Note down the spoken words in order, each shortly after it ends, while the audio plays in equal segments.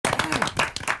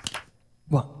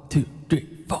1, 2, 3,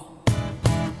 4.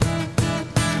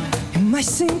 It might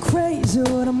seem crazy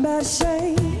what I'm about to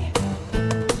say.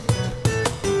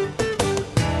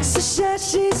 So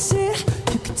she said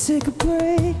you can take a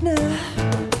break now.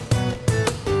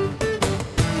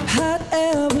 Hot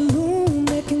air balloon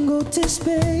that can go to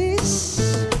space.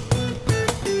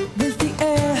 With the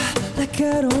air like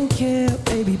I don't care,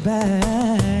 baby,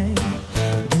 bye.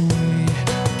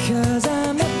 Cause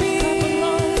I'm happy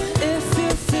if you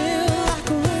feel like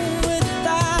a room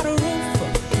without a roof.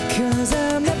 Cause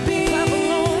I'm happy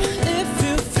if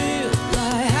you feel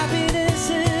like happiness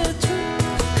is true.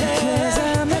 Cause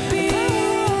I'm happy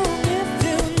if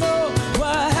you know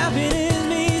what happiness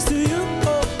means to you.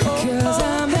 Cause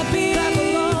I'm happy if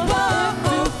you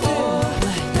feel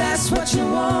like that's what you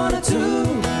wanna do.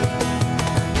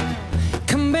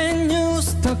 Combine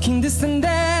news, talking this and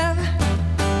that.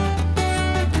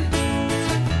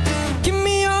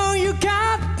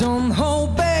 Don't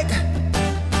hold back.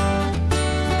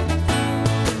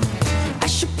 I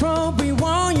should probably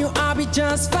warn you, I'll be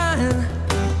just fine.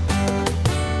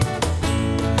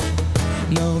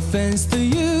 No offense to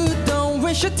you, don't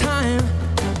waste your time.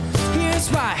 Here's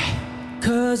why.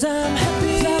 Cause I'm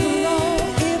happy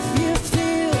if you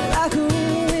feel like a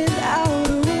room without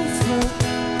a roof.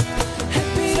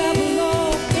 Happy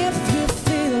if you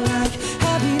feel like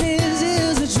happiness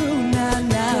is the truth.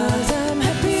 Cause I'm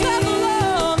happy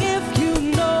if you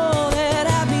know that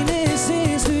happiness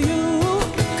is to you.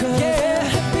 Cause I'm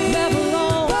happy if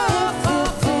you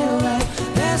feel like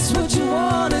that's what you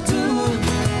wanna do.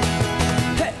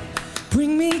 Hey,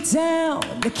 bring me down,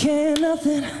 I can't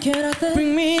nothing.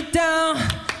 Bring me down,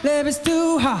 levels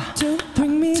too hot.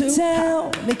 Bring me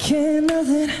down, I can't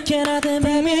nothing.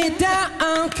 Bring me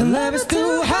down, cause levels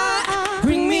too hot.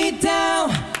 Bring me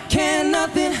down, can't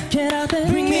nothing.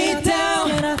 Bring me down,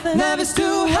 levels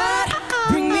too hot.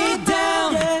 Bring me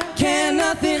down, can't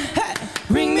nothing.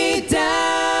 Bring me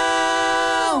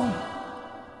down.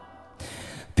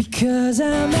 Because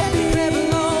I'm happy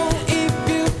if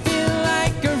you feel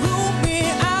like a room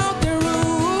without the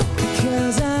roof.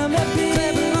 Because I'm happy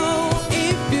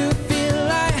if you feel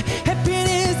like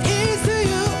happiness is to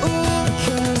you.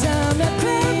 Because I'm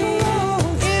happy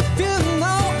if you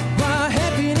know what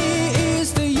happiness is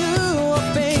to you,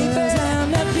 baby. Because I'm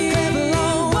happy if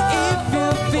you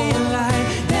feel like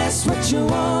that's what you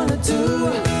wanna do.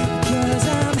 Because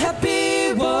I'm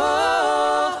happy,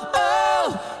 whoa, oh,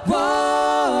 whoa.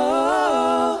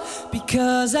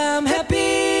 Because I'm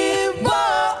happy, whoa,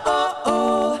 oh,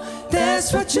 oh.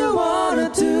 That's what you wanna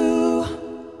do.